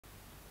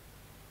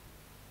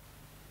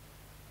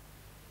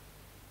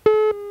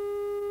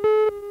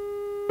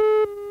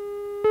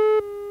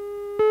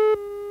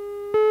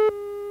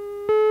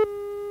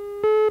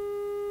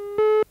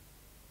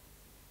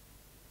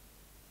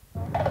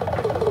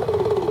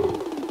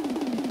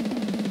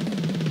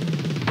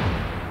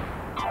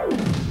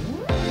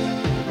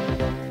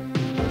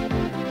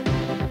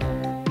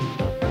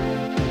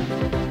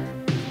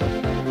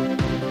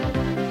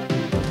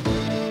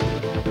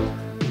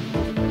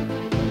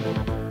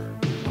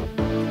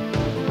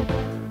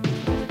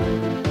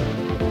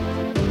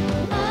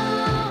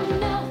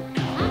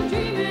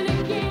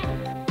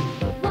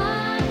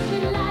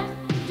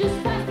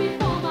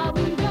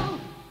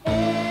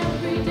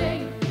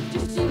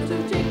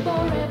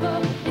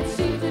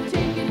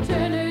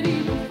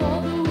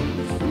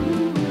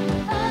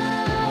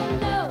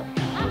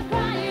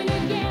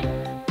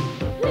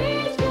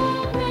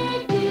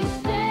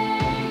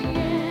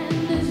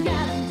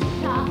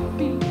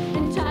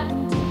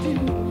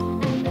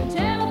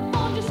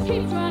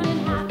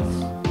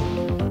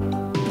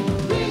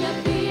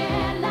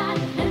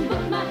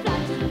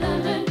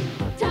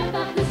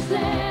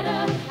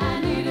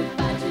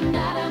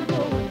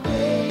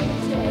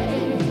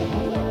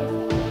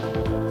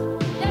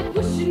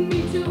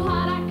too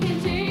hard, I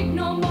can't take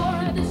no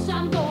more of this.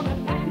 I'm gonna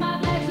pack my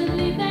bags and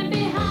leave them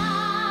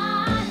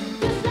behind.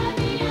 Just let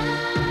me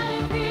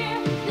out of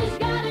here. There's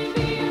gotta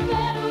be a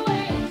better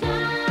way. It's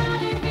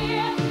out of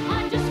here.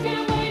 I just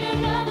can't wait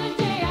another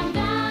day. I'm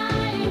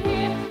dying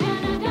here,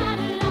 and I got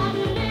a lot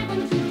of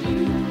living to do.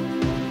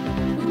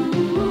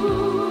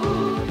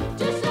 Ooh,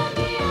 just let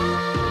me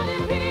out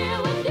of here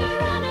with your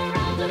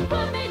runarounds and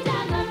put me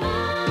down. I'm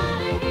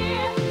out of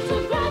here. So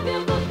grab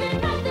your book and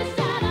write this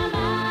down. I'm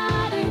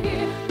out of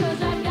here,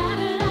 'cause I got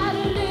a lot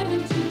of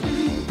living to do.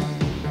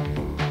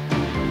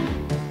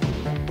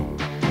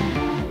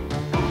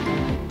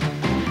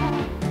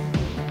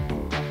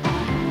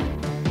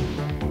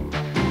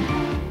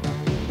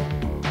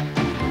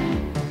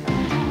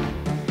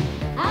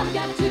 I've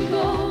got to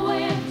go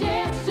where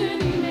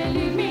destiny may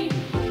lead me.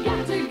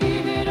 Got to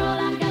give it all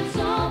I got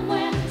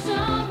somewhere.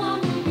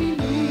 Someone will be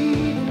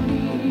leading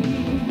me.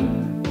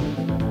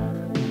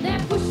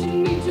 They're pushing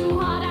me too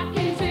hard. I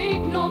can't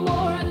take no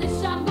more of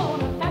this. I'm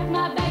gonna pack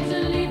my bags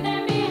and leave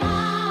them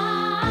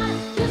behind.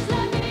 Just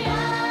let me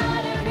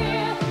out of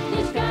here.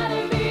 There's gotta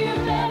be a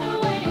better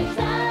way. It's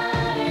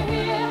out of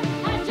here.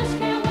 I just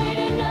can't wait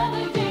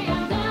another day.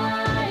 I'm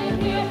dying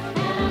here,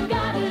 and I've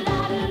got a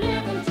lot of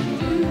living to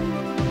do.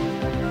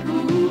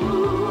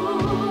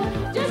 Ooh,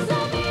 just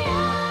let me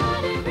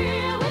out of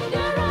here with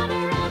your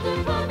runarounds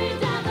and put me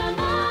down. I'm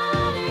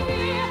out of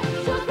here.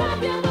 So grab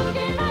your book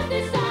and write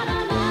this down.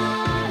 I'm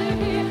out of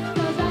here,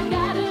 'cause I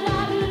got a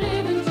lot of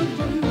living to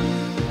do.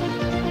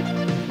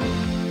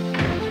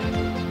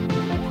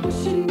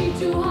 Pushing me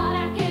too hard.